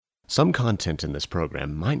Some content in this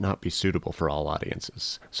program might not be suitable for all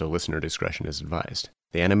audiences, so listener discretion is advised.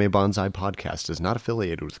 The Anime Bonsai podcast is not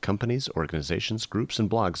affiliated with companies, organizations, groups, and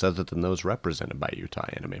blogs other than those represented by Utah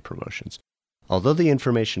Anime Promotions. Although the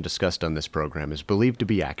information discussed on this program is believed to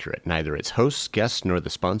be accurate, neither its hosts, guests, nor the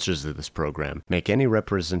sponsors of this program make any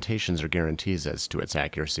representations or guarantees as to its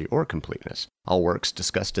accuracy or completeness. All works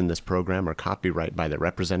discussed in this program are copyright by the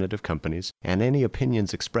representative companies, and any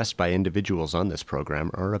opinions expressed by individuals on this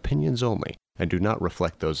program are opinions only, and do not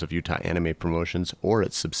reflect those of Utah Anime Promotions or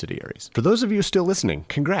its subsidiaries. For those of you still listening,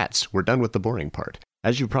 congrats! We're done with the boring part.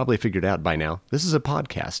 As you've probably figured out by now, this is a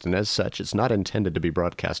podcast, and as such, it's not intended to be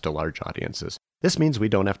broadcast to large audiences. This means we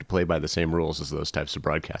don't have to play by the same rules as those types of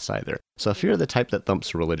broadcasts either. So if you're the type that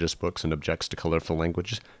thumps religious books and objects to colorful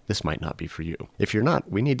language, this might not be for you. If you're not,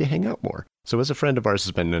 we need to hang out more. So as a friend of ours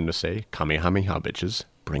has been known to say, Kamehameha bitches,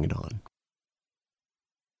 bring it on.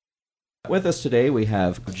 With us today, we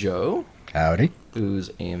have Joe. Howdy. Who's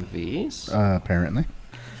AMVs. Apparently.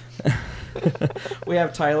 We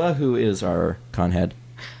have Tyla, who is our con head.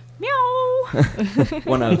 Meow!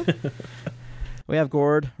 One of. We have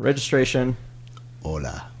Gord, registration.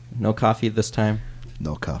 Hola. No coffee this time.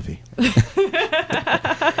 No coffee.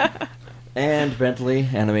 And Bentley,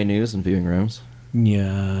 anime news and viewing rooms.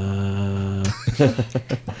 Yeah.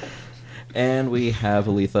 And we have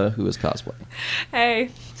Aletha, who is cosplay.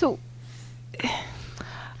 Hey. So,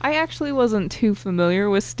 I actually wasn't too familiar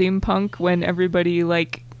with steampunk when everybody,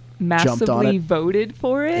 massively voted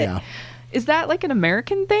for it. Yeah. Is that, an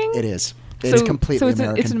American thing? It is. It's completely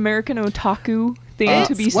American. It's an American otaku thing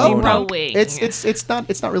to be steampunk?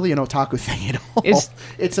 It's not really an otaku thing at all.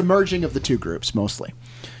 It's a merging of the two groups, mostly.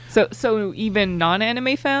 So even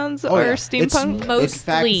non-anime fans are steampunk?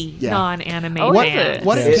 Mostly non-anime fans.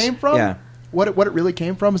 What it came from? Yeah. What it really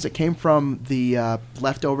came from is it came from the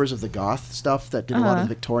leftovers of the goth stuff that did a lot of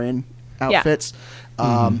Victorian outfits.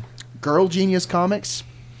 Girl Genius Comics.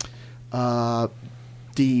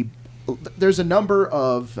 There's a number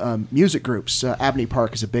of music groups. Abney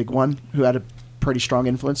Park is a big one who had a pretty strong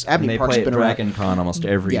influence. Abney Park's been around. Dragon Con almost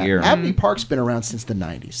every year. Abney Park's been around since the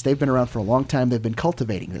 90s. They've been around for a long time. They've been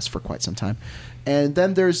cultivating this for quite some time. And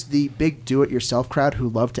then there's the big do-it-yourself crowd who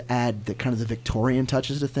love to add the kind of the Victorian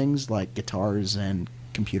touches to things like guitars and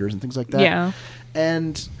computers and things like that. Yeah.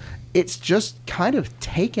 And it's just kind of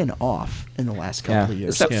taken off in the last couple of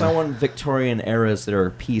years. Except someone Victorian eras that are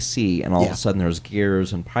PC, and all of a sudden there's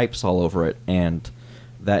gears and pipes all over it, and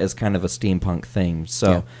that is kind of a steampunk thing.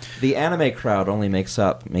 So the anime crowd only makes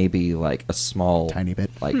up maybe a small, tiny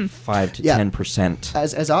bit, 5 to 10%.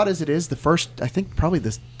 As odd as it is, the first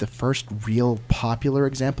first real popular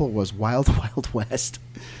example was Wild Wild West.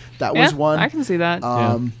 That was one. I can see that.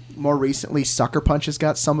 More recently, Sucker Punch has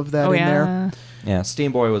got some of that in there. Yeah,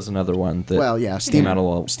 Steam Boy was another one. Steam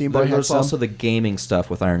Boy. There's also the gaming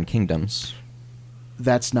stuff with Iron Kingdoms.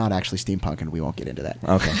 That's not actually steampunk, and we won't get into that.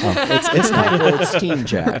 Okay. It's not. Well, it's Steam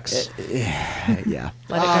Jacks. Yeah.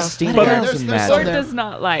 Let it go. Steam Jacks and Sword does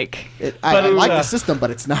not like. I like the system, but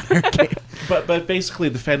it's not our game. But basically,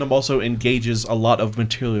 the fandom also engages a lot of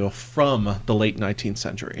material from the late 19th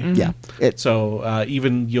century. Yeah. So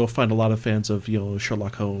even you'll find a lot of fans of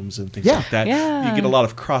Sherlock Holmes and things like that. Yeah. You get a lot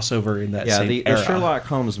of crossover in that same era. The Sherlock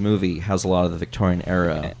Holmes movie has a lot of the Victorian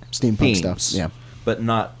era steampunk themes, stuff. Yeah. But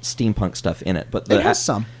not steampunk stuff in it. But it has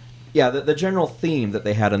some. Yeah, the general theme that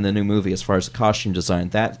they had in the new movie as far as the costume design,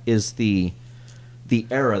 that is the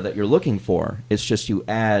era that you're looking for. It's just you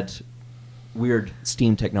add weird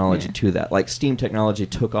steam technology to that. Like steam technology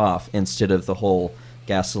took off instead of the whole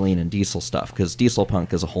gasoline and diesel stuff, because diesel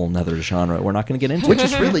punk is a whole nother genre we're not going to get into. Which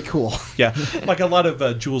is really cool. Yeah, like a lot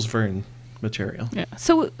of Jules Verne material. Yeah.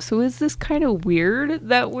 So is this kind of weird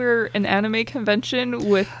that we're an anime convention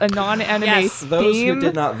with a non-anime theme? Those who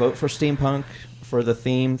did not vote for steampunk for the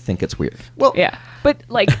theme think it's weird. Well, yeah, but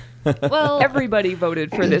everybody voted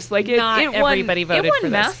for this. Everybody voted for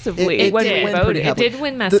this. Massively. It did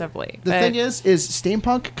win massively. The thing is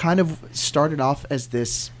steampunk kind of started off as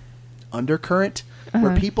this undercurrent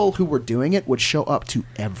where people who were doing it would show up to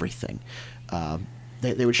everything.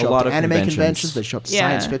 They would show up to anime conventions. They show up to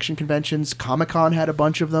science fiction conventions. Comic-Con had a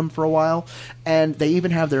bunch of them for a while, and they even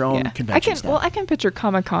have their own conventions now. I can picture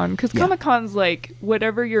Comic-Con, because Comic-Con's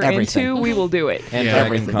whatever you're into, we will do it. And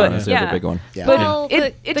Dragon Con is the other big one. Yeah. But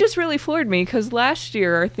it just really floored me, because last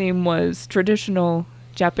year our theme was traditional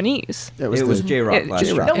Japanese. It was J-Rock last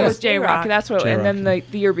year. No, it was J-Rock. That's what. And then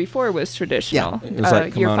the year before was traditional. Yeah, it was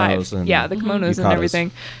like year kimonos 5. and the kimonos and everything.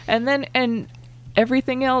 And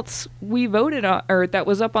everything else we voted on, or that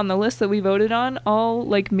was up on the list that we voted on, all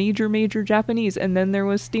major Japanese, and then there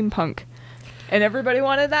was steampunk. and everybody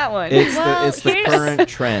wanted that one. It's the current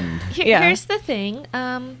trend. Here's the thing.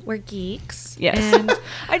 We're geeks. Yes. And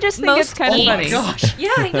I just think it's kind of funny. Oh my gosh. Yeah,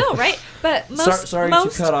 I know, right? But most Sorry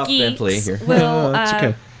most to cut off geeks Bentley here. will It's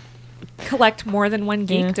okay. collect more than one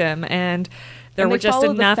geekdom, and there And were they just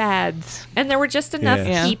follow enough the fads. and there were just enough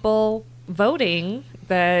Yeah. people voting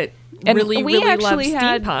that And really we loved actually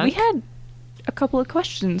steampunk. we had a couple of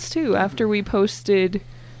questions too after we posted.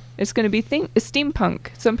 It's going to be steampunk.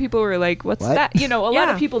 Some people were like, "What's What? that?" You know, a lot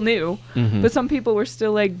Yeah. of people knew, Mm-hmm. but some people were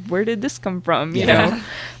still like, "Where did this come from?" You Yeah. know.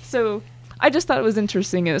 So I just thought it was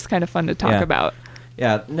interesting. It was kind of fun to talk Yeah. about.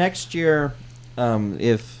 Yeah, next year,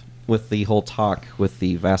 if with the whole talk with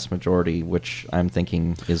the vast majority, which I'm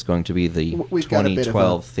thinking is going to be the We've got a bit of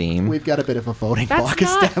 2012 theme. We've got a bit of a voting That's block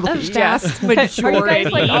not established. a vast Are majority. you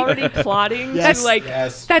guys like already plotting Yes. to like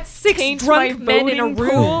That's 6 taint drunk my men in a voting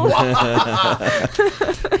room. pool?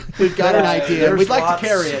 We've got an idea. There's We'd like lots- to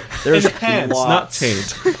carry it. There's Enhance, not lots,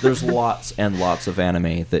 taint. There's lots and lots of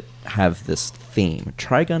anime that have this theme.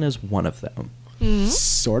 Trigun is one of them.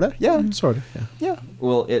 Sorta. Yeah. Sort of, yeah. Yeah.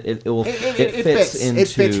 Well, it will It fits fits. into It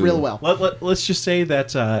fits real well. Let's just say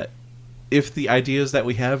that if the ideas that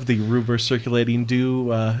we have, the rumors circulating, do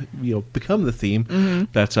become the theme,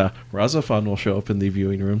 that Razafon will show up in the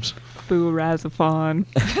viewing rooms. Boo, Razafon.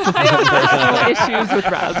 I have personal issues with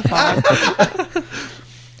Razafon.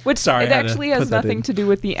 Which Sorry, it I had to actually put has that nothing in. to do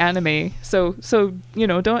with the anime. So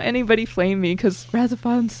don't anybody flame me because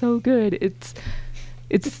Razafon's so good. It's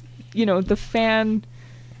the fan.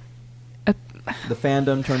 the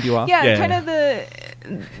fandom turned you off. Yeah, Yeah. kind of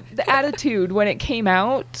the attitude when it came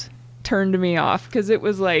out turned me off because it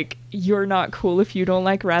was like, you're not cool if you don't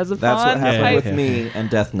like Razafon. That's what happened Yeah. with me and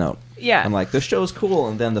Death Note. Yeah. I'm like, this show's cool,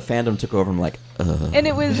 and then the fandom took over. I'm like, ugh. And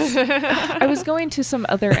it was, I was going to some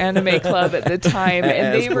other anime club at the time,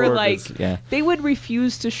 and they were like, yeah. they would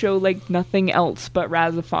refuse to show like nothing else but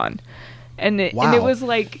Razafon. And it Wow. was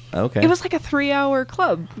like, Okay. it was like a 3-hour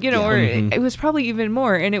club, or it was probably even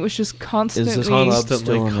more, and it was just Is constantly. this club Constantly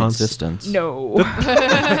still in constant. existence? No.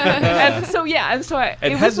 and so It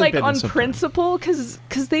it was hasn't like been in on some time. principle because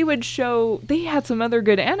they would show, they had some other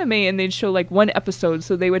good anime and they'd show like one episode,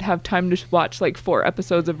 so they would have time to watch like 4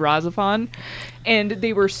 episodes of Razafon, and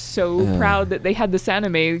they were so proud that they had this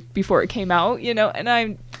anime before it came out,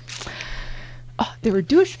 and they were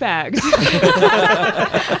douchebags.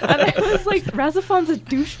 And I was like, Razafon's a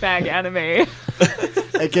douchebag anime.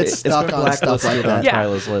 It gets It's stuck been on stuff like blacklisted on that. Yeah.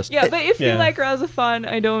 Tyler's list. Yeah, but if you Yeah. like Razafon,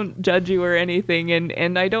 I don't judge you or anything,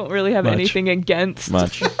 and I don't really have Much. anything against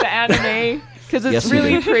Much. the anime because it's Yes, you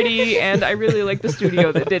really do. pretty, and I really like the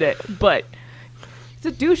studio that did it. But it's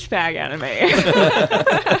a douchebag anime.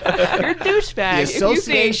 You're a douchebag. The If you think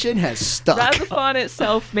association has stuck. Razafon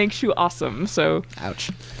itself makes you awesome, so Ouch.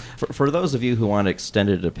 For those of you who want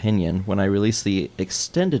extended opinion, when I release the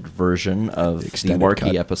extended version of the extended Warky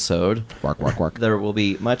cut. episode, Bark. there will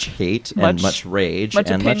be much hate and Much- much rage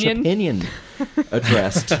much and opinion. much opinion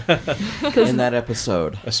addressed in that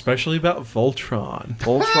episode. Especially about Voltron.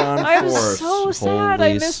 Voltron I'm Force. so sad I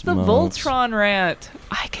Holy missed the smokes. Voltron rant.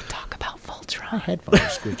 I can talk about My Voltron. headphones are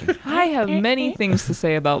squeaking. I have many things to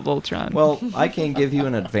say about Voltron. Well, I can give you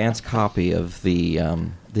an advance copy of the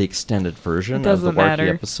extended version It of the doesn't Warky matter.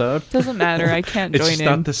 episode. Doesn't matter. I can't It's join just in.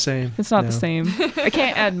 not the same. It's not No. the same. I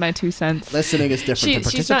can't add my 2 cents. Listening is different than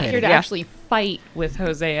participating. She's not here to Yeah. actually fight with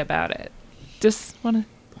Jose about it. Just want to.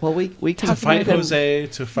 Well, we can To fight about Jose,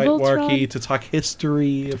 to fight Voltron. Warky, to talk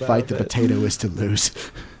history To about fight the it. potato is to lose.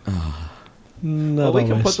 Not Well, we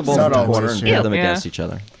can always. put them both Not in a always, corner and yeah. pair them Yeah. against each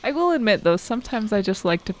other. I will admit, though, sometimes I just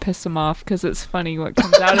like to piss him off because it's funny what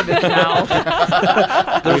comes out of his mouth.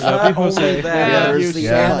 There's love not you, Jose. only that, Yeah. there's the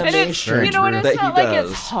Yeah. And it's, animation you know, and that it's he not like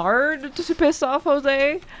does. it's hard to piss off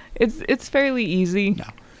Jose. It's fairly easy.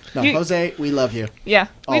 No, You- Jose, we love you. Yeah,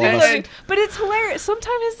 we All do of love us. you. But it's hilarious.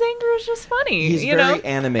 Sometimes his anger is just funny. He's you very know?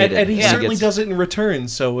 animated. And he Yeah. certainly gets- does it in return,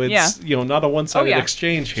 so it's not a one-sided Oh, yeah.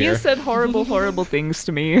 exchange He here. has said horrible, horrible things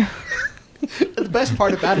to me. The best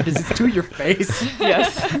part about it is it's to your face.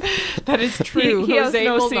 Yes. That is true. He has Jose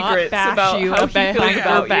no will secrets not bash about you how he feels behind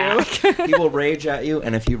about your back. He will rage at you,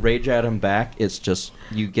 and if you rage at him back, it's just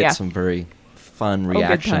you get Yeah. some very fun good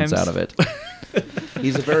reactions times. out of it.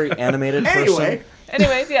 He's a very animated person. Anyway,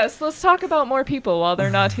 Anyways, yes, let's talk about more people while they're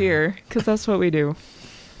not here, because that's what we do.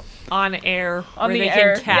 On air, On where the they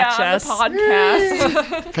air, can catch yeah, us. on the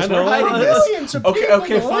podcast. because Kinda we're hiding was. this. Millions of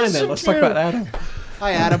Okay, fine then. Let's talk about Adam.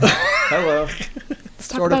 Hi, Adam. Hello.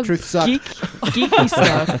 Sort of about truth sucked. Geeky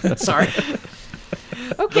stuff. Sorry.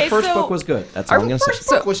 Okay, The first so book was good. That's all I'm Our going to say. first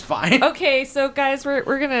book was fine. okay, so guys, we're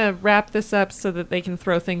gonna wrap this up so that they can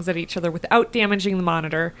throw things at each other without damaging the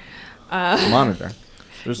monitor. Monitor.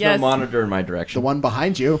 There's Yes. no monitor in my direction. The one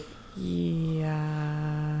behind you.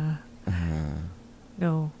 Yeah.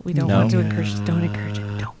 No, we don't No. want to encourage. Don't encourage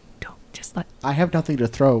it. Don't. Just I have nothing to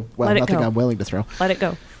throw. Well, Let it nothing go. I'm willing to throw. let it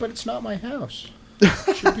go. But it's not my house.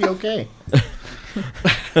 Should be okay.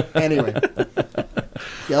 Anyway.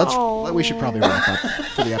 Yeah, we should probably wrap up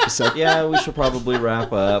for the episode. Yeah, we should probably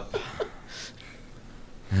wrap up.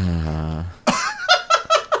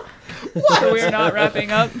 So we're not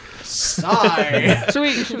wrapping up. Sigh.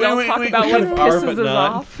 Should we all talk about what are, but pisses us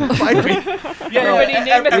not. off? Everybody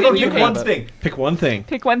name a thing you Pick one hate. thing. Pick one thing.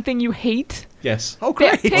 Pick one thing you hate. Yes. Oh,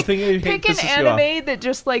 great. Pick, One thing you hate pick an pisses you off. anime that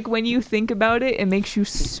just like when you think about it, it makes you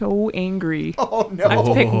so angry. Oh, no. I have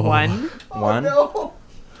to pick one. One. No.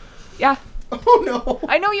 Yeah. Oh, no.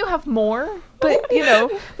 I know you have more, but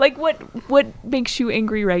like what makes you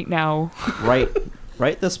angry right now?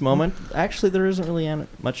 Right this moment, actually, there isn't really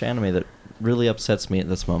much anime that really upsets me at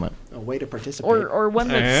this moment. A way to participate. Or one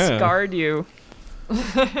that Yeah. scarred you.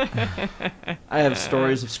 I have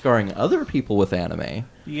stories of scarring other people with anime.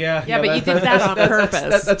 Yeah. Yeah, but you did that on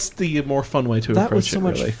purpose. That's the more fun way to That approach was so it,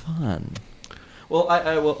 much really. fun. Well,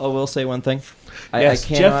 I will say one thing. Yes, I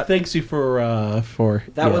Jeff cannot. thanks you for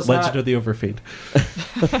That was Legend not- of the Overfiend.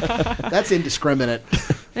 That's indiscriminate.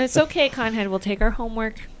 It's okay, Conhead. We'll take our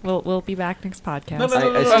homework. We'll be back next podcast. No,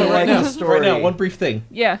 I still like the story. Right now, one brief thing.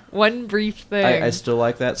 Yeah. One brief thing. I still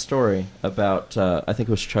like that story about. I think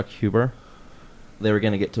it was Chuck Huber. They were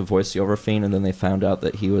going to get to voice the Overfiend, and then they found out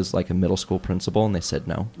that he was like a middle school principal, and they said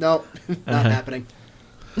no. No, not happening.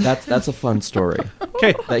 That's a fun story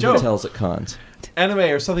Okay, that Joe. he tells at cons. Anime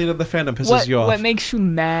or something that the fandom pisses you off. What makes you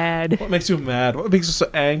mad? What makes you mad? What makes you so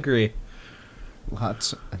angry?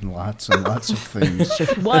 Lots and lots and lots of things.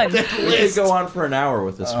 One. We could go on for an hour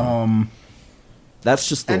with this one. That's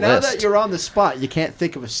just the And now list. that you're on the spot, you can't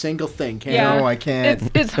think of a single thing, can Yeah. No, I can't.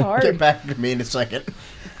 It's Get hard. back to me in a second.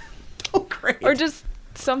 Oh, great. Or just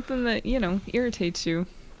something that, irritates you.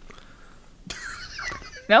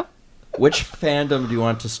 No? Which fandom do you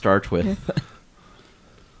want to start with?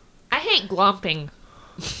 I hate glomping.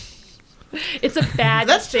 It's a bad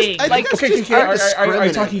thing. I think that's just Are you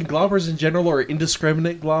indiscriminate. talking glompers in general, or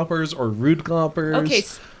indiscriminate glompers, or rude glompers? Okay,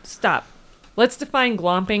 stop. Let's define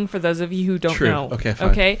glomping for those of you who don't True. know. Okay, fine.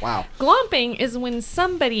 Okay? Wow. Glomping is when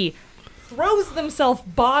somebody throws themselves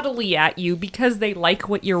bodily at you because they like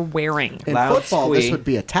what you're wearing. In Loud football, this squeak. would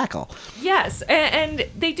be a tackle. Yes, and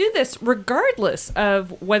they do this regardless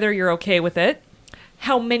of whether you're okay with it,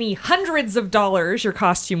 how many hundreds of dollars your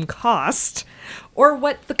costume cost, or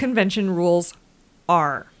what the convention rules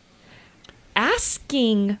are.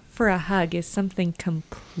 Asking for a hug is something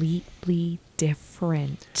completely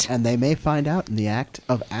different. And they may find out in the act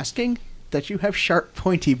of asking that you have sharp,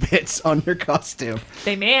 pointy bits on your costume.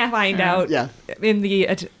 They may find out Yeah. in the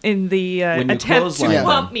When you attempt to clothesline them.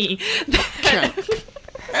 bump me.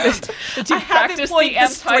 Did you I have practice employed the the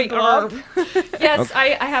straight anti-glove? arm. Yes, I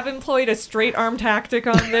have employed a straight arm tactic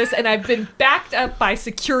on this, and I've been backed up by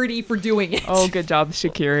security for doing it. Oh, good job,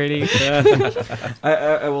 security.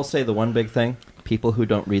 I will say the one big thing: people who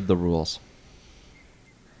don't read the rules.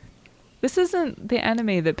 This isn't the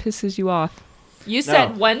anime that pisses you off. You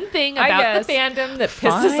said No. one thing I about the guess. fandom that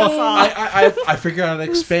Fine. pisses us off. I figured out how to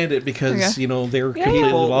expand it because Okay. they were Yeah, completely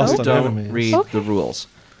People lost who on don't anime. read Okay. the rules.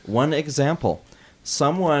 One example: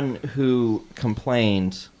 someone who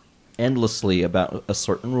complained endlessly about a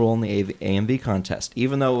certain rule in the AMV contest,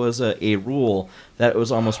 even though it was a rule that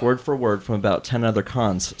was almost word for word from about 10 other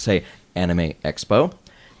cons, say Anime Expo,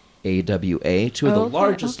 AWA, two of the Okay,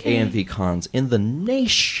 largest okay. AMV cons in the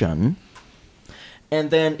nation, and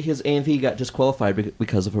then his AMV got disqualified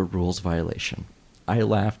because of a rules violation. I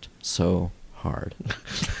laughed so hard.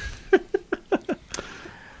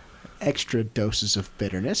 Extra doses of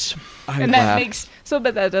bitterness. I And that laughed. makes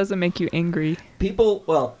but that doesn't make you angry. People,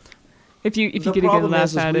 well, If you the get a good problem laugh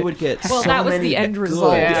is at we it. would get Well, so that was many the end good-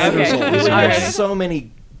 result. Yeah, The end okay. result We was would Alright. get so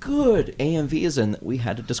many good AMVs and we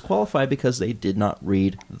had to disqualify because they did not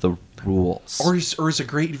read the rules. Or it's a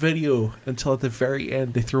great video until at the very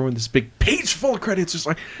end they throw in this big page full of credits. Just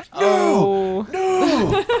like, no,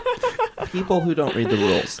 no. People who don't read the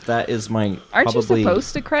rules. That is my Aren't probably. you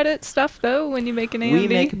supposed to credit stuff though when you make an AMV? We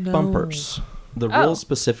make No. bumpers. The Oh. rules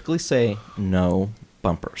specifically say no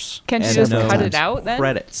bumpers. Can't you and just no cut it out then?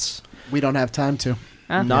 Credits. We don't have time to.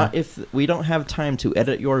 Not if we don't have time to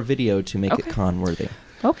edit your video to make it Okay. con worthy.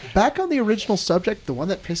 Okay. Back on the original subject, the one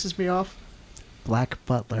that pisses me off, Black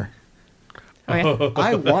Butler. Okay.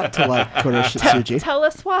 I want to like Kuroshitsuji. Tell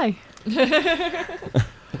us why.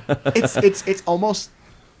 It's almost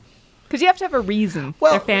Because you have to have a reason.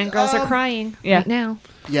 Well, Their fangirls are crying right now.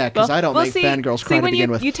 Yeah, because I don't make fangirls cry to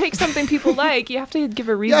begin with. You take something people like, you have to give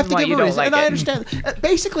a reason You have to why give you a don't reason, like and it. I understand.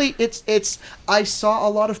 Basically, it's. I saw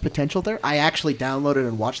a lot of potential there. I actually downloaded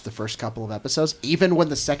and watched the first couple of episodes. Even when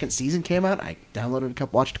the second season came out, I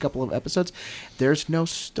downloaded watched a couple of episodes. There's no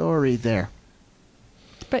story there.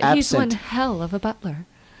 But he's one hell of a butler.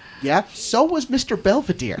 Yeah, so was Mr.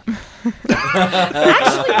 Belvedere.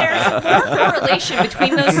 Actually, there's more correlation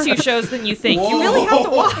between those two shows than you think. You really have to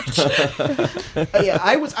watch. Yeah,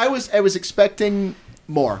 I was expecting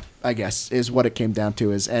more, I guess, is what it came down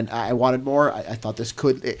to. And I wanted more. I thought this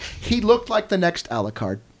could. He looked like the next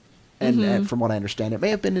Alucard. And from what I understand, it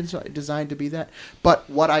may have been designed to be that. But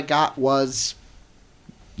what I got was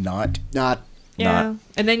not. Yeah.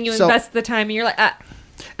 And then you invest the time and you're like,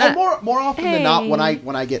 And more often than not,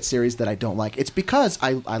 when I get series that I don't like, it's because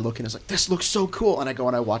I look and it's like, this looks so cool, and I go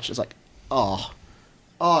and I watch it, it's like,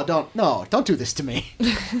 don't do this to me.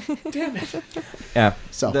 Damn it. Yeah.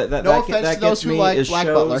 So no offense to those who like Black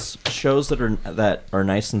Butler. Shows that are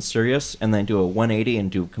nice and serious, and then do a 180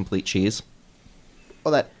 and do complete cheese.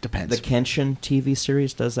 Well, that depends. The Kenshin TV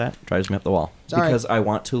series does that. Drives me up the wall. Sorry. Because I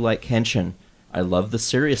want to like Kenshin. I love the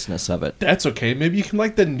seriousness of it. That's okay. Maybe you can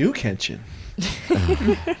like the new Kenshin.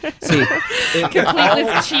 See, complete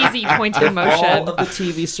with cheesy pointy if motion. all of the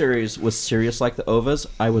TV series was serious like the OVAs,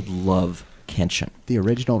 I would love Kenshin. The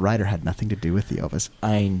original writer had nothing to do with the OVAs.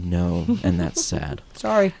 I know, and that's sad.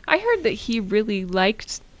 Sorry. I heard that he really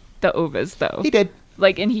liked the OVAs, though. He did.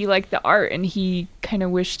 And he liked the art, and he kind of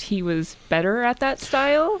wished he was better at that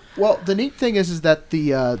style. Well, the neat thing is that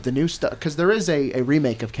the new stuff, because there is a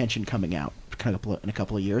remake of Kenshin coming out in a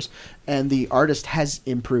couple of years, and the artist has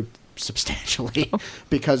improved substantially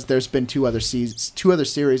because there's been two other series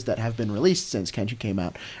that have been released since Kenshin came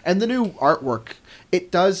out, and the new artwork, it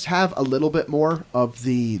does have a little bit more of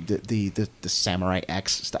the Samurai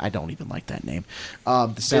X. I don't even like that name.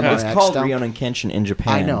 The Samurai X. It's called style. Ryonen Kenshin in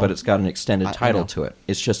Japan, I know. but it's got an extended title know. to it.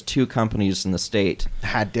 It's just two companies in the state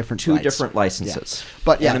Had different two rights. different licenses. Yeah.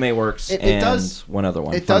 But yeah, Anime Works it and does, one other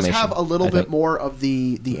one. It does Funimation, have a little I bit think. more of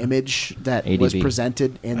the image that ADB. was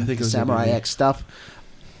presented I in think the it was Samurai ADB. X stuff,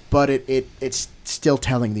 but it's still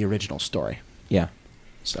telling the original story. Yeah.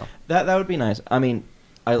 So That would be nice. I mean,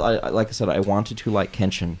 I like I said, I wanted to like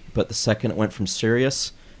Kenshin, but the second it went from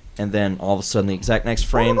serious, and then all of a sudden the exact next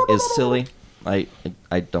frame is silly, I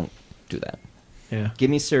don't do that. Yeah.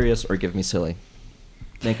 Give me serious or give me silly.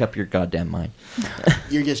 Make up your goddamn mind.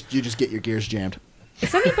 you just get your gears jammed.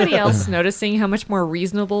 Is anybody else noticing how much more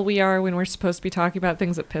reasonable we are when we're supposed to be talking about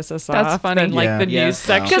things that piss us That's off funny. than like Yeah. the Yeah. news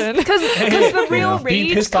section? Because the real Being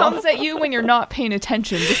rage pissed comes off? at you when you're not paying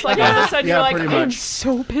attention. Just like all of a sudden Yeah, you're like, pretty I'm much.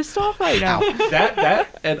 so pissed off right now. That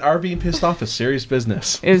and our being pissed off is serious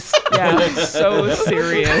business. Is so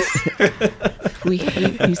serious. We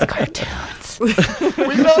hate these cartoons.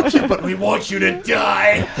 We love you, but we want you to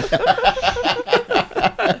die.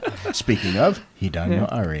 Speaking of,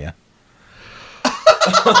 Hidanyo Aria.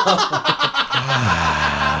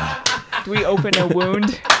 Do we open a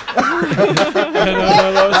wound?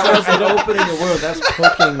 That wasn't opening a wound. That's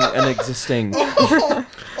poking an existing.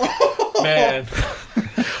 Man,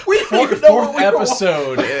 We don't even know fourth what we were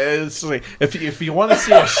episode is like, if you want to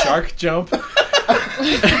see a shark jump,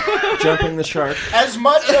 Jumping the shark. As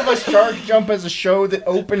much of a shark jump as a show that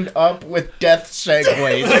opened up with death segues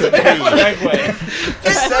could be. segue. A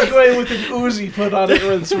segue with an Uzi put on it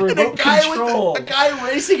with remote control. a guy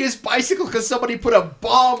racing his bicycle because somebody put a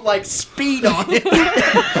bomb like speed on it.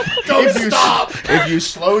 Don't stop. If you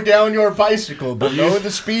slow down your bicycle below the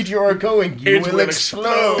speed you are going, you It will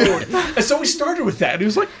explode. And so we started with that. And he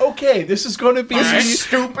was like, okay, this is going to be This is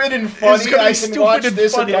stupid and It's funny. gonna be I can stupid watch and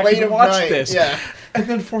this funny. at I the late can of watch night. this. Yeah. And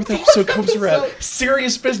then fourth episode comes around.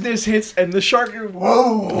 Serious business hits, and the shark.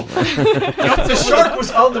 Whoa! The shark was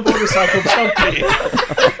on the motorcycle jumping.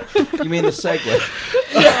 You mean the Segway?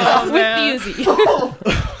 With the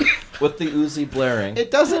Uzi. With the Uzi blaring.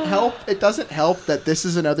 It doesn't help. It doesn't help that this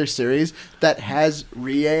is another series that has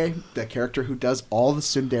Rie, the character who does all the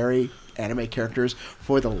tsundere anime characters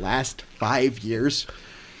for the last 5 years.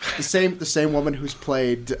 The same woman who's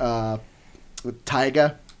played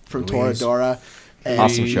Taiga from Louise. Toradora, and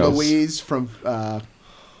Awesome show. Louise from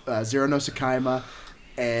Zero no Sakaima,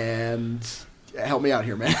 and help me out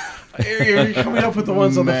here, man. You're coming up with the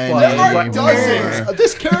ones on the Man, fly. There are Like, dozens.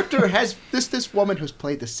 This character has this woman who's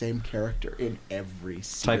played the same character in every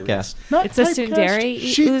series. Typecast. It's a tsundere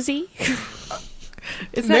She- Uzi.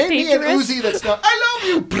 Is that Name me an dangerous? Uzi that's not.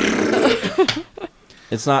 I love you.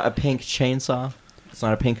 It's not a pink chainsaw. It's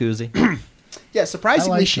not a pink Uzi. Yeah,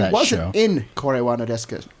 surprisingly, I like she that wasn't show. in Korewa no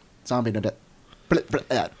Desu Zombie no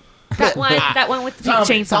That one with the pink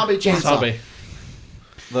chainsaw. Zombie chainsaw. Zombie.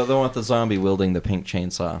 The one with the zombie wielding the pink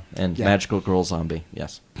chainsaw and magical girl zombie.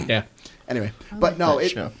 Yes. Yeah. Anyway, but no, that it.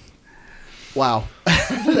 show. Wow.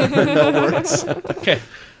 No words. Okay.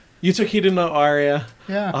 Yukihiro no Aria.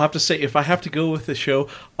 Yeah. I'll have to say, if I have to go with the show,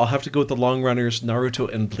 I'll have to go with the long runners,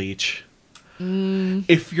 Naruto and Bleach.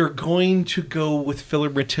 If you're going to go with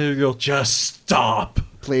filler material, just stop.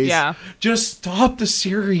 Please. Yeah. Just stop the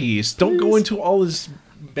series. Don't go into all this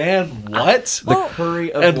bad what? The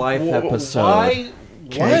Curry of And Life episode. Why?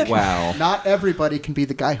 What? Wow. Not everybody can be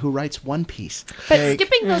the guy who writes One Piece. But Hey,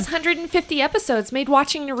 skipping those 150 episodes made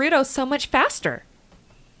watching Naruto so much faster.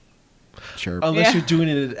 Sure. Unless Yeah. you're doing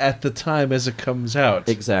it at the time as it comes out.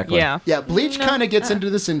 Exactly. Yeah. Yeah, Bleach kind of gets into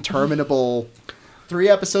this interminable 3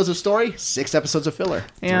 episodes of story, 6 episodes of filler.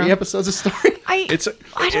 Yeah. 3 episodes of story. I It's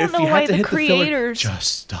I don't if know you had why to the hit the filler, creators.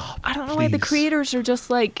 just stop. I don't know why the please. creators are just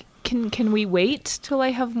like, can we wait till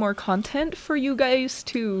I have more content for you guys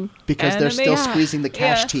to Because they're still animate? squeezing the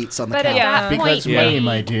cash Yeah. teats on the But at cow. Yeah. that Because point, money,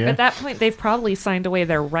 my dear. At that point, they've probably signed away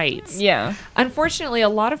their rights. Yeah. Unfortunately, a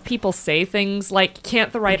lot of people say things like,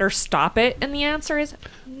 "Can't the writer stop it?" And the answer is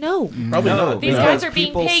no. Probably No. not. These Yeah. guys are being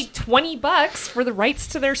People's- paid $20 for the rights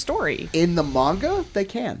to their story. In the manga, they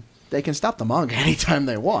can. They can stop the manga anytime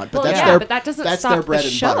they want. But Well, that's yeah, their, but that doesn't that's stop their bread the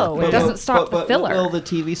and show. butter. It doesn't stop the filler. What will the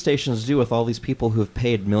TV stations do with all these people who have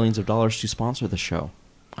paid millions of dollars to sponsor the show?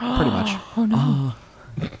 Pretty much. Oh no.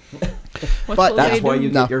 What But will that's they That's why do?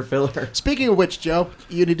 you No. get your filler. Speaking of which, Joe,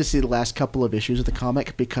 you need to see the last couple of issues of the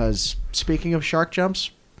comic because speaking of shark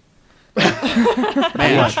jumps,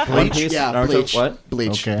 Man, One Piece, yeah, Naruto, Bleach, what?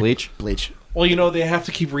 Bleach, Okay. Bleach. Well, you know, they have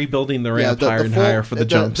to keep rebuilding their empire and full- higher for the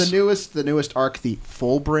jumps. The newest arc, the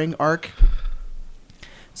Fullbring arc.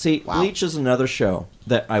 See, Wow. Bleach is another show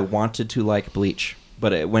that I wanted to like Bleach,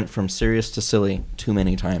 but it went from serious to silly too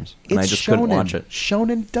many times, and I just couldn't watch it.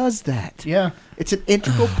 Shonen does that. Yeah. It's an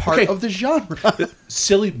integral part Okay. of the genre.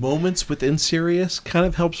 Silly moments within serious kind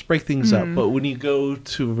of helps break things up. But when you go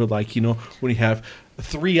to, like, you know, when you have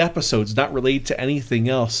 3 episodes not related to anything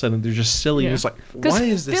else and they're just silly, Yeah. it's like, Because why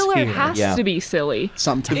is this filler here? has Yeah. to be silly.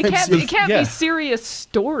 Sometimes It can't Yeah. be serious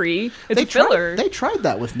story. It's they a filler. They tried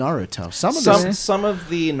that with Naruto. Some of Some of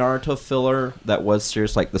the Naruto filler that was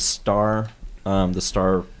serious, like the star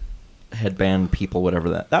headband people,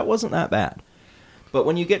 whatever that wasn't that bad. But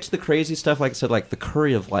when you get to the crazy stuff, like I said, like the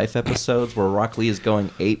Curry of Life episodes where Rock Lee is going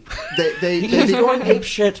ape, he's going ape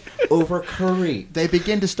shit over curry. they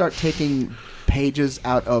begin to start taking pages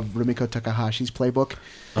out of Rumiko Takahashi's playbook,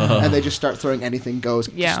 and they just start throwing anything goes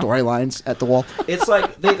Yeah. storylines at the wall. It's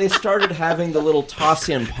like they started having the little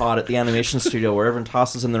toss-in pod at the animation studio where everyone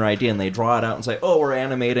tosses in their idea and they draw it out and say, "Oh, we're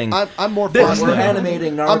animating." I'm more We're fond.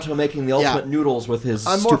 animating Naruto making the ultimate noodles with his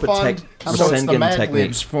I'm more stupid fond- I'm So it's the Sengen Mad technique.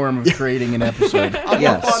 Libs form of creating an episode. I'm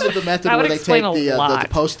Yes. more fond of the method That where would they explain take a the lot.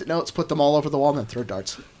 post-it notes, put them all over the wall, and then throw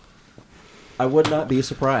darts. I would not be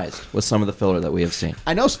surprised with some of the filler that we have seen.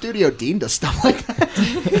 I know Studio Dean does stuff like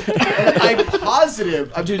that. I'm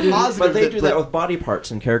positive. I'm positive. But they do that with body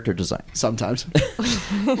parts and character design. sometimes.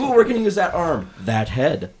 Ooh, we're going to use that arm, that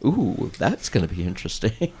head. Ooh, that's going to be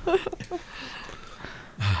interesting.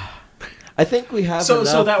 I think we have enough.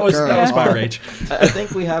 So that was my rage. I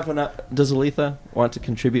think we have enough. Does Aletha want to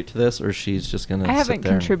contribute to this, or she's just going to I sit haven't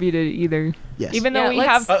there? contributed either. Yes. Even though Yeah, we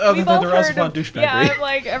let's- have, Other we've than all the heard Razafon of, douchebaggery. yeah,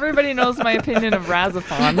 like everybody knows my opinion of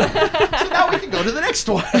Razafon. So now we can go to the next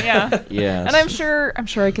one. Yeah, Yes. and I'm sure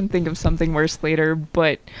I can think of something worse later.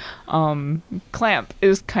 But Clamp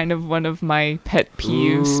is kind of one of my pet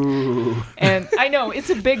peeves, and I know it's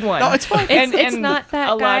a big one. No, it's fine. It's not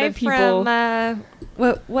that a guy lot of people. from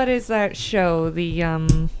what is that show? The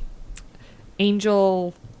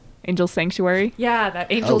Angel. Angel Sanctuary. Yeah,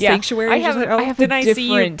 that Angel Oh. Yeah. Sanctuary. I have a Didn't I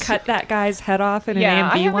see you different- cut that guy's head off in Yeah, an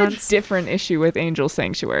I AMV have once? a different issue with Angel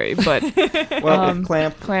Sanctuary, but Well, with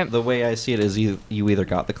clamp, Clamp. the way I see it is you either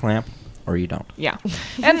got the clamp or you don't. yeah.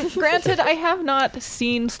 And granted, I have not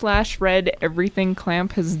seen / read everything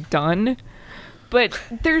Clamp has done, but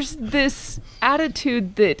there's this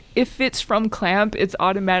attitude that if it's from Clamp, it's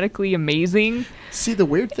automatically amazing. See, the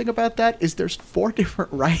weird thing about that is there's 4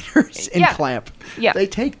 different writers in Yeah. Clamp. Yeah. They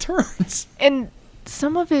take turns. And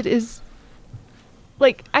some of it is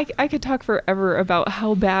like I could talk forever about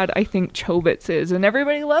how bad I think Chobits is, and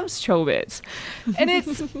everybody loves Chobits. And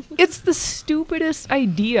it's the stupidest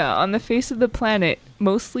idea on the face of the planet,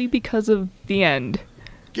 mostly because of the end.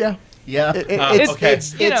 Yeah. Yeah. Okay.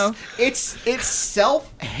 It's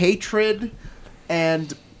self-hatred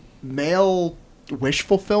and male wish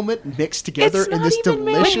fulfillment mixed together It's in not this even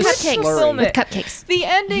made delicious with slurry. fulfillment. Cupcakes. The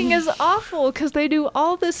ending is awful because they do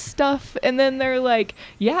all this stuff and then they're like,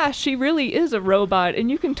 yeah, she really is a robot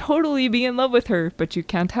and you can totally be in love with her, but you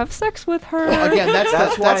can't have sex with her. Well, again,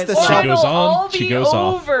 that's why the it's- She Or goes it'll on, all she be goes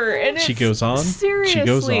off. over, and She it's- goes on, seriously, she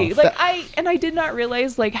goes off. like I did not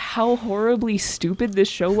realize like how horribly stupid this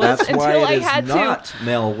show was That's until why I it is had not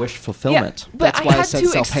male wish fulfillment. Yeah, but That's I why I had said to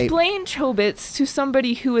self-hate. explain Chobits to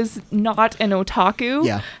somebody who is not an otaku.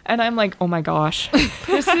 Yeah. And I'm like, oh my gosh,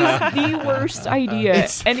 this is the worst idea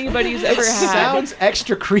anybody's ever It had. sounds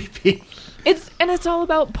extra creepy. It's all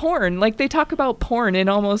about porn. Like they talk about porn in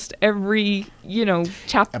almost every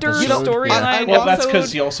chapter, Episode. storyline. Well, that's episode.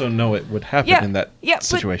 because you also know it would happen in that but-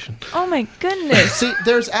 situation. oh my goodness. See,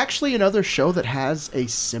 there's actually another show that has a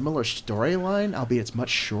similar storyline, albeit it's much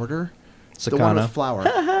shorter. The one with Sakana.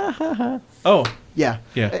 Flower. Oh, Yeah.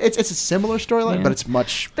 Yeah. It's a similar storyline, Yeah. but it's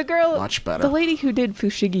much much better. The lady who did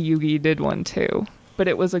Fushigi Yugi did one too, but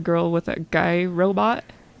it was a girl with a guy robot,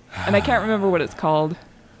 and I can't remember what it's called.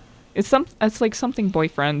 It's like something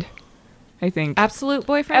boyfriend, I think. Absolute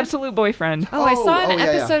Boyfriend? Absolute Boyfriend. Oh, I saw an yeah,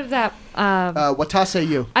 yeah. episode of that. Watase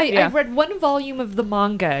Yu. I Yeah. read one volume of the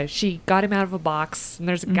manga. She got him out of a box, and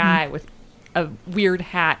there's a guy with a weird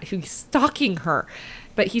hat who's stalking her.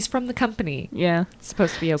 But he's from the company. Yeah. It's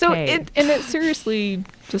supposed to be okay. So it's seriously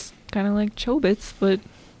just kind of like Chobits, but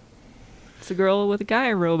it's a girl with a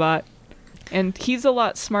guy robot, and he's a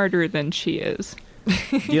lot smarter than she is.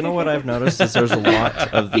 You know what I've noticed is there's a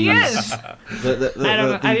lot of these. He is. I don't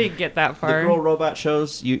know. I didn't get that The far. girl robot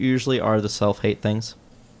shows usually are the self-hate things.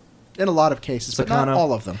 In a lot of cases, but not Sakana.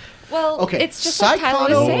 all of them. Well, Okay, it's just like Tyler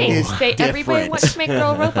was Saikano saying. is Everybody different. wants to make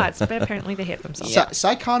girl robots, but apparently they hate themselves.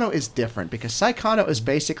 Saikano is different because Saikano is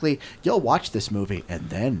basically you'll watch this movie and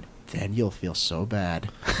then you'll feel so bad.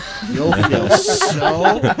 You'll feel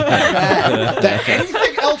so bad that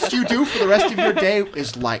anything else you do for the rest of your day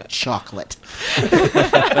is like chocolate.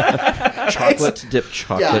 Chocolate dipped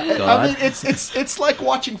chocolate Yeah, god. I mean it's like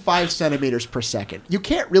watching 5 centimeters per second. You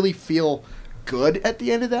can't really feel good at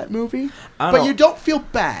the end of that movie, I but don't- you don't feel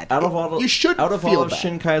bad. you should feel all of bad.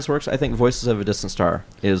 Shinkai's works, I think Voices of a Distant Star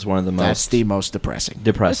is one of the most That's the most depressing. It's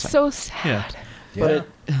depressing. so sad. But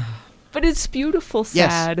But it's beautiful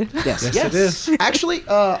Yes. sad. Yes, Yes, it is. Actually,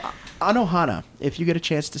 Anohana, if you get a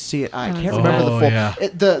chance to see it, I can't remember the Oh, full. yeah.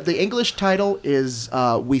 The English title is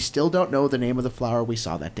 "We Still Don't Know the Name of the Flower We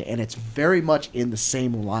Saw That Day," and it's very much in the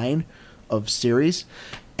same line of series.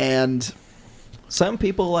 And some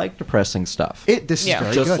people like depressing stuff. this Yeah. is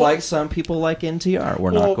very Just good. like some people like NTR.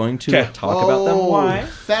 We're Well, not going to okay. talk about them. Why?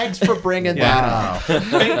 Thanks for bringing that up.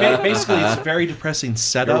 Basically, it's a very depressing You're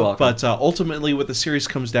setup, welcome. but ultimately what the series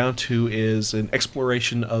comes down to is an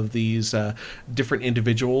exploration of these different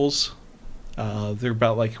individuals. They're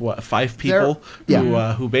about 5 people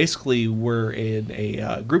who basically were in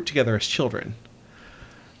a group together as children.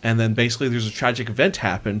 And then basically there's a tragic event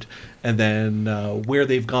happened, and then where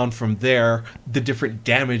they've gone from there, the different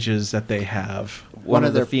damages that they have. One of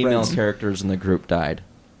of the their female friends- characters in the group died.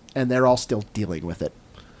 And they're all still dealing with it.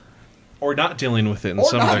 Or not dealing with it in Or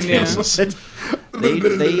some of not their dealing cases. with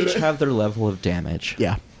it. They each have their level of damage.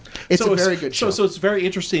 Yeah. It's So a very good show. So it's very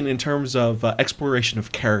interesting in terms of exploration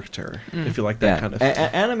of character, if you like that kind of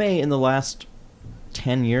Anime in the last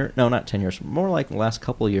 10 years, no, not 10 years, more like the last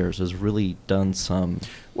couple of years has really done some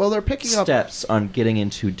well, they're picking up. steps on getting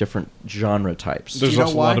into different genre types. There's you know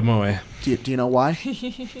also why? a lot of moe. Do you know why?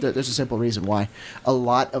 There's a simple reason why. A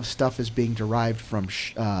lot of stuff is being derived from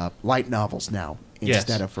light novels now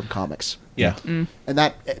instead of from comics. Yeah. And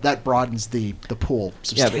that broadens the pool Yeah,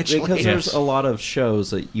 substantially. because there's Yes. a lot of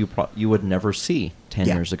shows that you would never see 10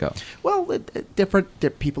 Yeah. years ago. Well,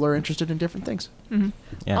 people are interested in different things.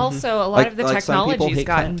 Yeah. Also, a lot Like- of the like some people technology's hate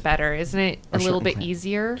gotten plants. better, isn't it? A Or little certain bit plants.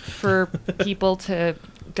 easier for people to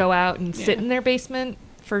go out and sit in their basement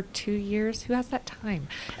for 2 years. Who has that time?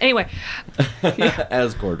 Anyway,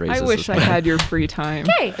 As Gord raises I wish his I point. had your free time.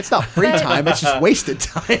 hey, It's not free time; it's just wasted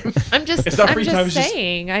time. I'm just, It's not I'm free just time, it's just-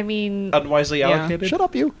 saying. I mean, Unwisely Yeah. allocated. Shut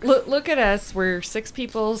up, you. look at us. We're 6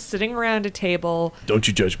 people sitting around a table Don't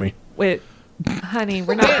you judge me. with. Honey,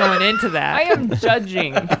 we're not going into that. I am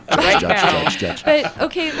judging right now. Judge. But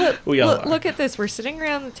okay, We all look, are. look at this. We're sitting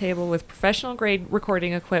around the table with professional grade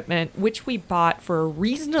recording equipment, which we bought for a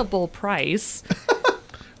reasonable price.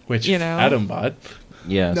 Which You know? Adam bought.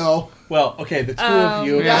 Yes. No. Well, okay, the two of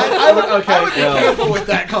you. Yeah, I would be well. careful with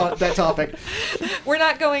that topip. We're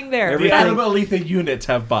not going there. Every- The Everything- Adam Aletha units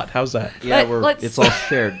have bought. How's that? Yeah, Let's- it's all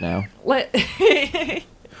shared now. Let-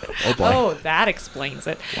 Oh boy. oh, that explains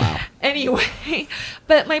it. Wow. Anyway,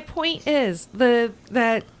 but my point is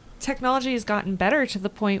that technology has gotten better to the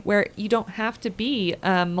point where you don't have to be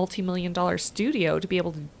a multi-million-dollar studio to be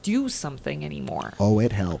able to do something anymore. Oh,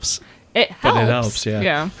 it helps. It helps. But it helps, yeah.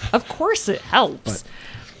 Yeah. Of course it helps.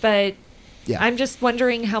 But Yeah. I'm just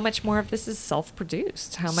wondering how much more of this is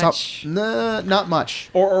self-produced. How much? Not much.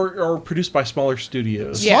 Or produced by smaller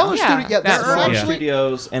studios. Yeah. Smaller studio. Yeah, there That's are right. actually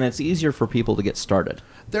studios, and it's easier for people to get started.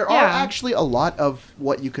 there Yeah. are actually a lot of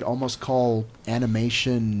what you could almost call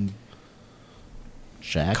animation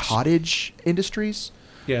cottage industries.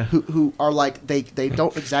 Yeah. Who are like they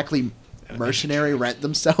don't exactly mercenary rent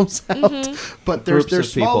themselves out, but there's Groups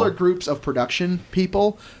of smaller people. groups of production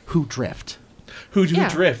people who drift. Who do Yeah.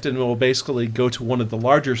 drift and will basically go to one of the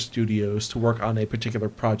larger studios to work on a particular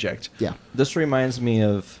project. Yeah, This reminds me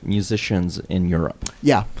of musicians in Europe.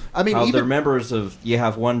 yeah. I mean, How they're even members of, you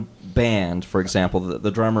have one band, for example,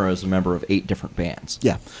 the drummer is a member of 8 different bands.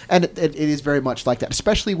 yeah, and it is very much like that,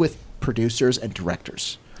 especially with producers and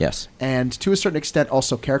directors, Yes. and to a certain extent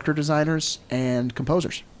also character designers and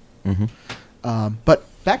composers. Mm-hmm. But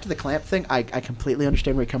back to the Clamp thing, I completely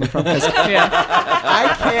understand where you're coming from, because Yeah.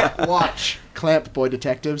 I can't watch Clamp Boy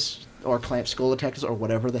Detectives or Clamp School Detectives or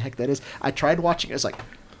whatever the heck that is. I tried watching it. It's like,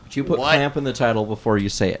 Do you put What? clamp in the title before you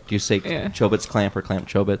say it? Do you say Yeah. Chobits Clamp or Clamp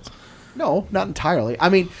Chobits? no, not entirely. I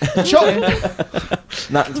mean,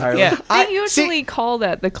 Not entirely. Yeah. I- They usually call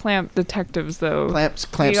that the Clamp Detectives, though. Clamp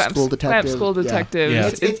Yeah, School Detective. Clamp School yeah. Detective. Yeah.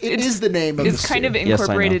 It is the name of It's the kind of series. Yes, I know.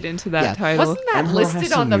 incorporated into that Yeah. title. Wasn't that And listed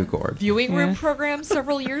Horace on the Newgord. viewing room Yeah. program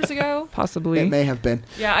several years ago? Possibly. It may have been.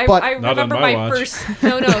 Yeah, I But- I Not on remember my my watch. first.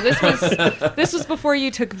 No, this was before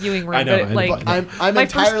you took viewing room. I know, but I know. like But I'm my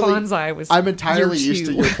entirely, first bonsai was. I'm entirely year used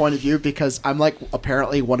to 2. your point of view, because I'm like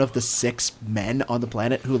apparently one of the 6 men on the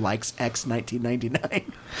planet who likes X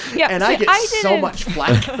 1999. Yeah, and see, I get I so didn't- much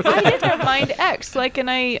flack. I didn't mind X, and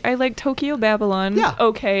I like Tokyo Babylon. Yeah.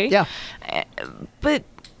 Okay. Yeah. But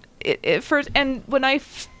it first, and when I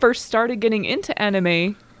first started getting into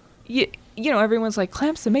anime, you know, everyone's like,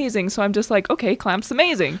 Clamp's amazing. So I'm just like, okay, Clamp's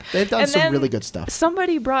amazing. They've done And some then really good stuff.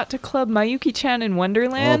 Somebody brought to club Mayuki-chan in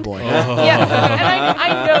Wonderland. Oh boy. Yeah,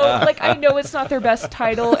 and I know it's not their best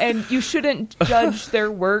title, and you shouldn't judge their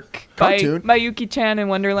work Cartoon. by Mayuki-chan in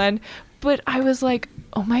Wonderland. But I was like,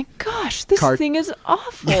 oh my gosh, this thing is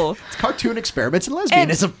awful. It's cartoon experiments in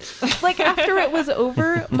lesbianism. Like, after it was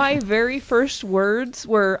over, my very first words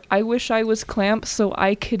were, I wish I was Clamp so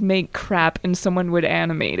I could make crap and someone would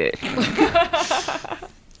animate it.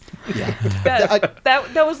 Yeah.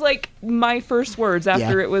 That was like my first words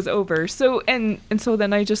after Yeah. it was over. So and so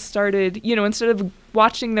then I just started, you know, instead of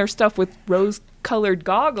watching their stuff with rose-colored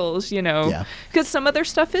goggles, you know, Yeah. because some of their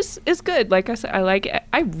stuff is good. Like I said,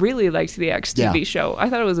 I really liked the X TV Yeah. show. I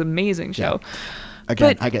thought it was an amazing show.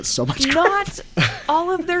 Again, But I get so much crap. Not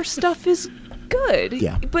all of their stuff is good.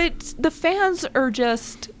 Yeah. But the fans are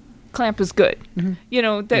just Clamp is good. Mm-hmm. You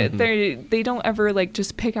know, they don't ever like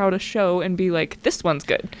just pick out a show and be like, this one's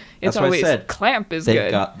good. It's That's what I always said. Clamp is They've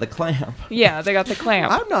good. got the clamp. Yeah, they got the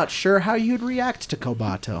Clamp. I'm not sure how you'd react to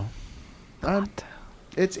Kobato.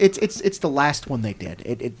 It's the last one they did.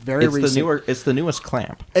 It very It's recent. it's the newest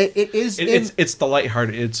clamp. It is. It's the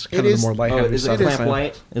lighthearted. It's kind of is- the more Oh, lighthearted is stuff. it is. Clamp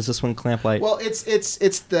Light? Is this one Clamp Light? Well, it's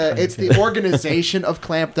the organization of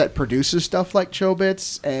Clamp that produces stuff like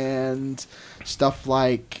Chobits and stuff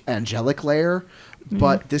like Angelic Lair,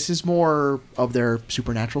 but this is more of their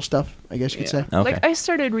supernatural stuff, I guess you could say. Okay. Like, I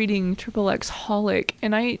started reading XXX Holic,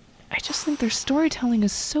 and I just think their storytelling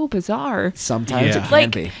is so bizarre. Sometimes Yeah. it can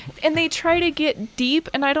Like, be. and they try to get deep,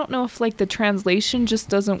 and I don't know if like the translation just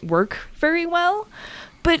doesn't work very well,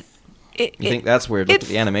 but you think that's weird? Look at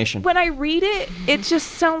the animation. When I read it, it just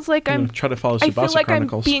sounds like I'm Try to follow I feel Tsubasa like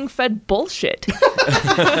Chronicles. I'm being fed bullshit.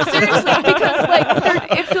 Seriously, because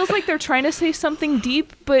like it feels like they're trying to say something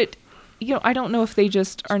deep, but you know, I don't know if they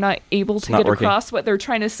just are not able to not get working. across what they're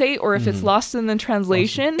trying to say, or if it's lost in the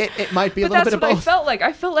translation. It might be a But little that's bit of what I both. felt like.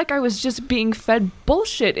 I felt like I was just being fed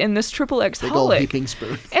bullshit in this XXX Big old Holic. heaping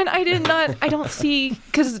spoon. And I did not. I don't see,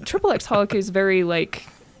 because XXX Holic is very like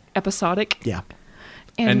episodic. Yeah.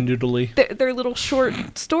 and noodly. Their little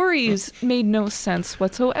short stories made no sense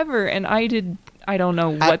whatsoever, and I don't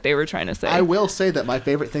know what they were trying to say. I will say that my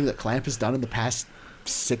favorite thing that Clamp has done in the past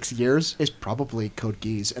 6 years is probably Code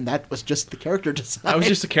Geass, and that was just the character design. That was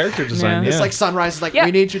just the character design. Yeah. It's Yeah. like Sunrise is like, Yeah.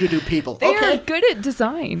 we need you to do people. They okay. are good at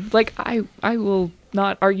design. Like I will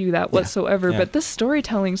not argue that whatsoever. Yeah. But the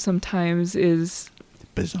storytelling sometimes is,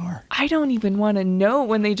 Bizarre. I don't even want to know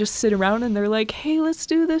when they just sit around and they're like, hey, let's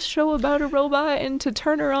do this show about a robot, and to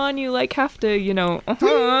turn her on, you like have to, you know,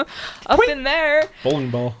 up in there, Bowling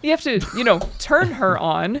ball. you have to, you know, turn her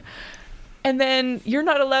on, and then you're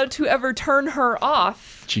not allowed to ever turn her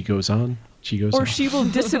off. She goes on. She goes or off. she will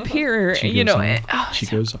disappear. She you goes know, off. She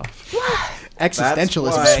goes off.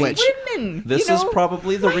 Existentialism That's why- switch. women. This you is know?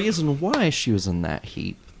 probably the reason why she was in that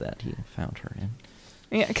heap that he found her in.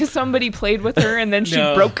 Yeah, because somebody played with her and then she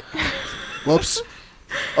No. broke. Whoops.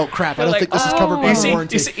 Oh crap! I They're don't like, think this is oh. covered by You the see,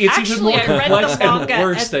 warranty. It's even Actually, more I read complex the manga, and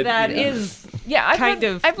worse and than that you know. is Yeah, I've kind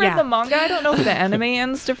read, of. I've read yeah. the manga. I don't know if the anime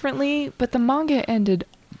ends differently, but the manga ended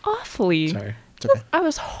awfully. Sorry. It's okay. I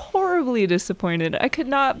was horribly disappointed. I could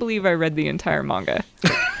not believe I read the entire manga.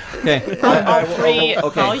 Okay. All three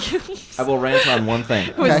okay. volumes. I will rant on one thing.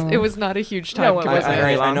 It was not a huge time. No, it commitment. wasn't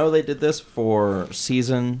very I long. know they did this for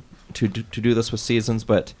season to do this with seasons,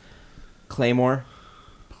 but Claymore,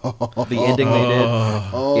 the ending they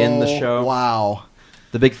did in the show, Wow.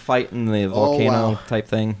 the big fight in the volcano wow. type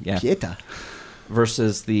thing, yeah, Pieta.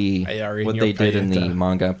 versus the I are in what your they did in the Pieta.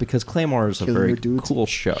 manga, because Claymore is a Killing very your dudes. cool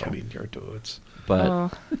show, Killing your dudes. but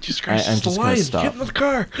Oh. Jesus I'm Christ, it's the just gonna lion. stop. Get in the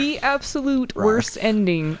car. The absolute Rock. worst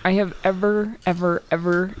ending I have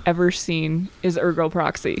ever seen is Ergo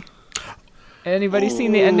Proxy. Anybody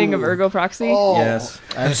seen the ending of Ergo Proxy? Oh. yes,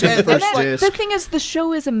 I've seen the And first then, disc. the thing is, the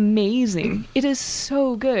show is amazing. It is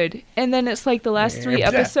so good. And then it's like the last 3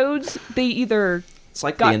 episodes, they either it's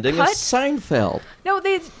like got the ending cut? of Seinfeld. no,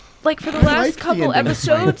 they like for the I last liked the couple ending of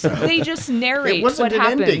episodes, Seinfeld. they just narrate wasn't what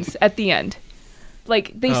an ending. happens at the end.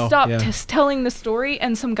 Like they Oh, stop yeah. telling the story,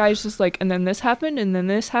 and some guy's just like, and then this happened, and then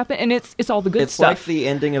this happened, and it's all the good It's stuff. like the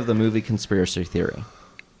ending of the movie Conspiracy Theory.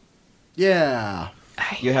 Yeah.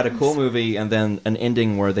 You had a cool movie and then an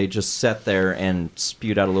ending where they just sat there and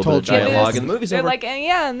spewed out a little Told bit of you. dialogue, and the movie's They're over. like,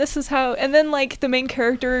 yeah, and this is how, and then like the main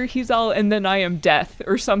character, he's all, and then I am death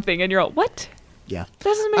or something, and you're all, what? Yeah.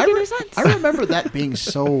 Doesn't make any sense. I remember that being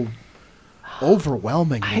so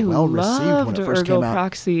overwhelmingly I well received when loved it first Ergo came out.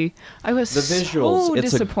 Proxy. I was the visuals. so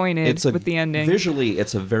it's disappointed a with the ending. Visually,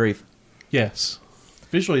 it's a very Yes.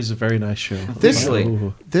 Visually, it's a very nice show. This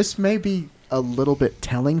Ooh. this may be a little bit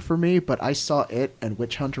telling for me, but I saw it and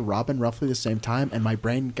Witch Hunter Robin roughly the same time, and my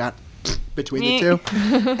brain got between the two,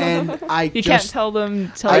 and I you just can't tell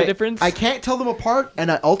the difference. I can't tell them apart,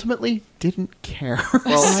 and I ultimately didn't care.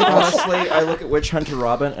 well. Honestly, I look at Witch Hunter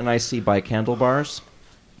Robin and I see bicandle bars.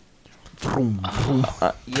 Vroom, vroom.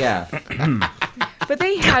 Yeah, But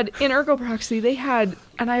they had in Ergo Proxy, they had,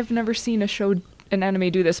 and I've never seen an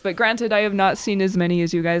anime do this, but granted, I have not seen as many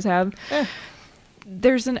as you guys have.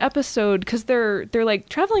 There's an episode because they're like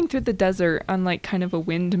traveling through the desert on like kind of a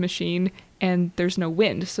wind machine, and there's no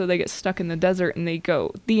wind, so they get stuck in the desert, and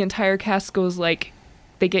the entire cast goes like,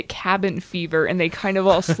 they get cabin fever, and they kind of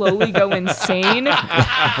all slowly go insane.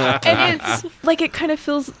 And it's like, it kind of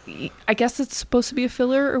feels, I guess it's supposed to be a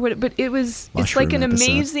filler or what, but it's like an Mushroom episode.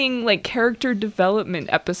 amazing like character development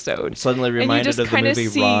episode. suddenly And you reminded just of the kinda movie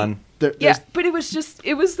see- Ron. There- Yeah, there's- but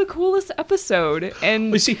it was the coolest episode.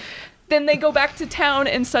 And We see. then they go back to town,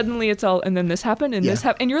 and suddenly it's all, and then this happened, and this Yeah.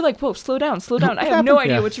 happened, and you're like, whoa, slow down. I have happened? no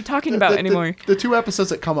idea Yeah. what you're talking about anymore. The two episodes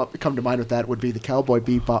that come to mind with that would be the Cowboy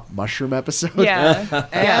Bebop mushroom episode, Yeah,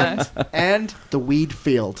 yeah, and the weed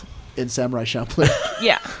field in Samurai Champloo.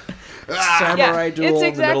 yeah. Samurai duel it's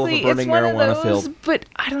in the middle of exactly, a burning it's one marijuana of those, field. but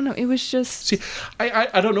I don't know, it was just, See,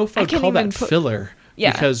 I don't know if I I'd can't call even that put- filler.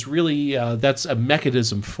 Yeah. Because really, that's a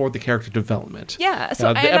mechanism for the character development. yeah.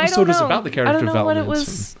 So the and I episode don't is know. about the character I don't know what development. it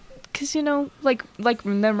was, because like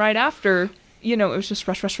and then right after, it was just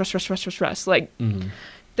rush. Like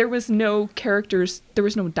there was no characters, there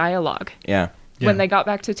was no dialogue. Yeah, When Yeah. they got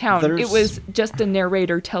back to town, it There's- was just a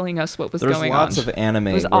narrator telling us what was there's going lots on. of anime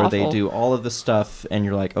It was where they awful. do all of this stuff, and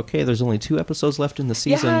you're like, okay, there's only 2 episodes left in the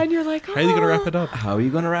season. Yeah, and you're like, How are they going to wrap "Oh, it up? How are you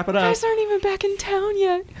going to wrap it up? guys aren't even back in town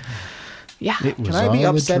yet. Yeah. Can I be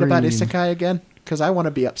upset about Isekai again? Because I want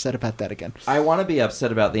to be upset about that again. I want to be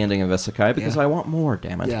upset about the ending of Isekai because Yeah. I want more.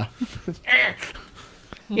 Damn it! Yeah.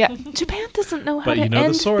 Yeah. Japan doesn't know how But to you know the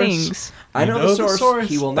end source. things. I know the source.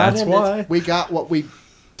 He will not That's end why. it. We got what we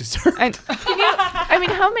deserved. And I mean,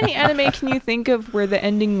 how many anime can you think of where the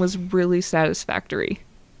ending was really satisfactory?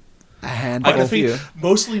 A I handful. can Of you. think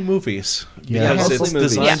mostly movies Yeah. because Mostly it's movies.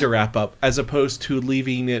 designed Yeah. to wrap up, as opposed to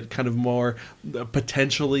leaving it kind of more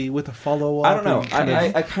potentially with a follow up. I don't know.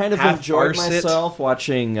 I kind of half enjoyed arse it. myself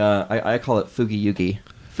watching. I call it Fugi Yugi.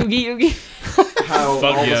 Fugi Yugi. How all of a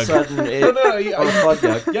Fugyug. sudden it Oh, no, yeah, or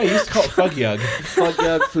Fugyug. Yeah, you used to call it Fugyug.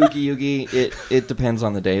 Fugyug, Fugi Yugi. It depends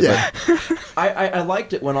on the day, Yeah. but I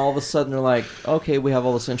liked it when all of a sudden they're like, okay, we have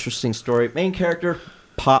all this interesting story. Main character,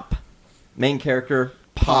 pop. Main character,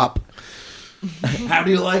 pop. How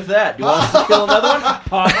do you like that? Do you want us to kill another one?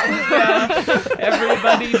 Pop.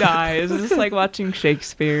 Everybody dies. It's just like watching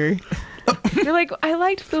Shakespeare. You're like, I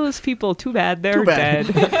liked those people. Too bad they're Too bad.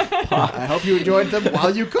 dead. I hope you enjoyed them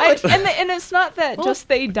while you could. And it's not that just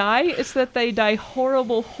they die; it's that they die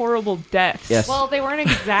horrible, horrible deaths. Yes. Well, they weren't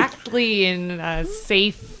exactly in a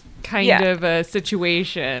safe kind of a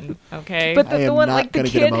situation. Okay. But I the am one, not like the gonna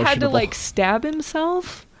get kid had to emotional. like stab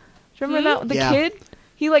himself. Do you remember that? The Yeah. kid,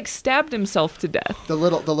 he like stabbed himself to death. The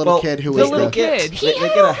little kid who the was little the kid. he they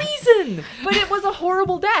had get a reason. But it was a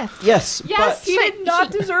horrible death. Yes. Yes, He did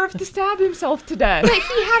not deserve to stab himself to death. But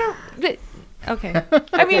he had a. Okay.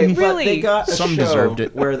 I mean, But really. they got a Some show deserved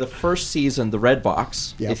it. where the first season, the red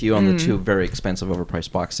box, Yep. if you own the two very expensive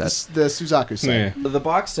overpriced box sets, the Suzaku set. Yeah. the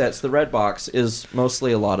box sets, the red box, is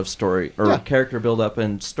mostly a lot of story or Yeah. character build up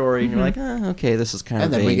and story, and you're like, okay, this is kind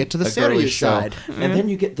And of then we a- get to the a girly serious show. side. And then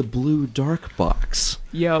you get the blue dark box,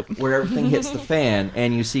 Yep. where everything hits the fan,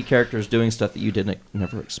 and you see characters doing stuff that you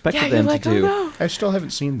never expected Yeah, them you're like, to oh do. no. I still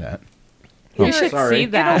haven't seen that. You should sorry. see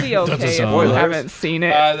that. It'll be okay if you Spoilers. haven't seen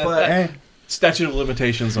it. But Statute of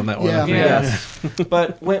limitations on that one. Yeah. I think. Yeah. yes,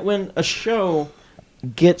 but when a show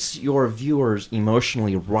gets your viewers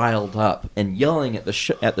emotionally riled up and yelling at the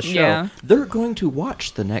show, Yeah. they're going to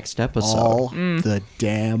watch the next episode. All the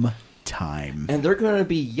damn time. And they're going to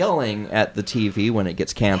be yelling at the TV when it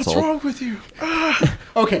gets canceled. What's wrong with you?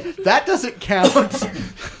 Okay, that doesn't count.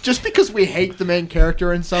 Just because we hate the main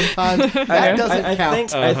character in sometimes, that doesn't I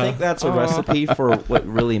count. I think that's a recipe for what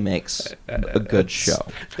really makes a good show.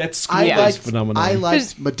 That school I is liked phenomenal. I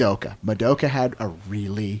liked Madoka. Madoka had a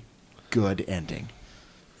really good ending.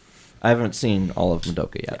 I haven't seen all of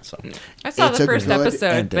Madoka yet, so I saw It's the a first good episode,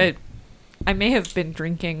 ending. but I may have been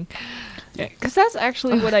drinking. Because that's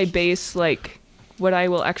actually what I base, like, what I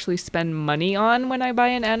will actually spend money on when I buy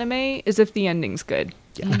an anime is if the ending's good.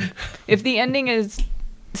 Yeah. If the ending is,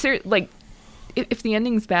 if the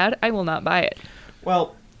ending's bad, I will not buy it.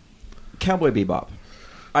 well, Cowboy Bebop.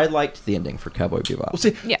 I liked the ending for Cowboy Bebop. Well,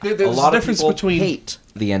 see, Yeah. there's a lot a of difference people between hate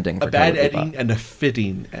the ending for a bad Cowboy ending Bebop. and a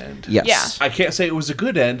fitting end. Yes. Yeah. I can't say it was a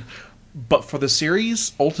good end, but for the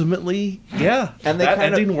series, ultimately, yeah, And they that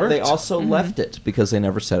kind ending of worked. they also left it because they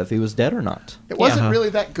never said if he was dead or not. It wasn't Yeah. really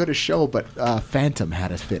that good a show, but Phantom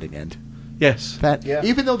had a fitting end. yes. Yeah.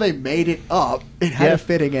 Even though they made it up, it had Yeah. a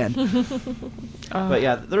fitting end. But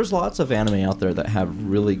yeah, there's lots of anime out there that have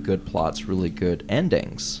really good plots, really good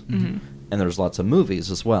endings. Mm-hmm. And there's lots of movies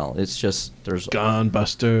as well. It's just there's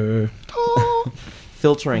Gunbuster.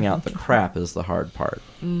 filtering out the crap is the hard part.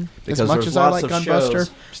 Because As much there's as I lots like of Gunbuster,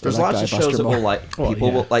 shows, still there's like lots of Guybuster shows that more. will like Well, people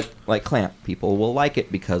yeah. will like Clamp. People will like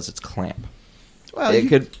it because it's Clamp. Well, it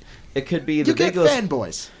could be the you get biggest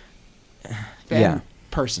fanboys. Fan Yeah.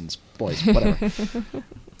 persons, boys, whatever.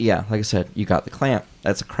 Yeah, like I said, you got the Clamp.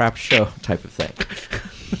 That's a crap show type of thing.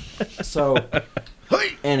 So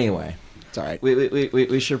anyway, It's all right.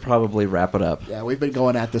 we should probably wrap it up. Yeah, we've been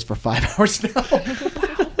going at this for 5 hours now.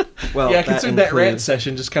 Well, Yeah, considering that rant includes-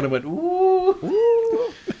 session just kind of went, ooh.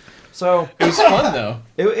 So It was fun, though.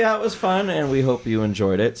 it was fun, and we hope you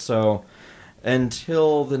enjoyed it. So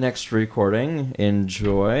until the next recording,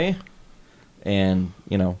 enjoy, and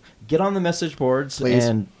get on the message boards, Please.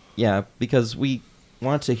 and because we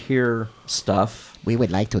want to hear stuff. We would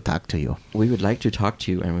like to talk to you. We would like to talk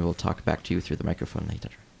to you, and we will talk back to you through the microphone later.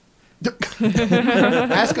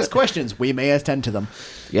 Ask us questions. We may attend to them.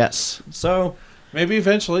 Yes. So Maybe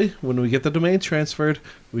eventually, when we get the domain transferred,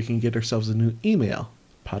 we can get ourselves a new email,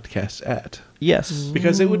 podcast at. yes,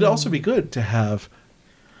 Because it would also be good to have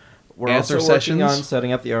we're answer also working sessions. on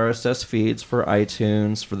setting up the RSS feeds for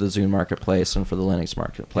iTunes, for the Zune Marketplace, and for the Linux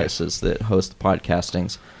marketplaces that host the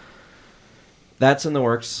podcastings. That's in the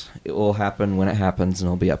works. It will happen when it happens, and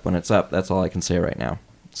it'll be up when it's up. That's all I can say right now.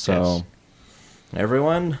 So,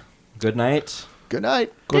 everyone, good night. Good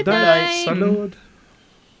night. Good night. Salud.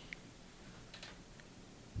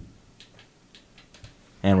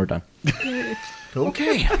 And we're done.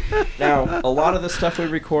 Okay. Now, a lot of the stuff we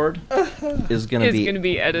record is going to It's be... going to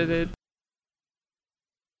be edited.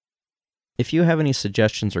 If you have any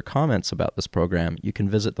suggestions or comments about this program, you can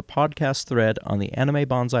visit the podcast thread on the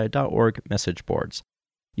animebonsai.org message boards.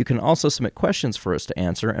 You can also submit questions for us to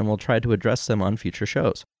answer, and we'll try to address them on future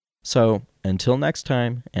shows. So, until next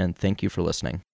time, and thank you for listening.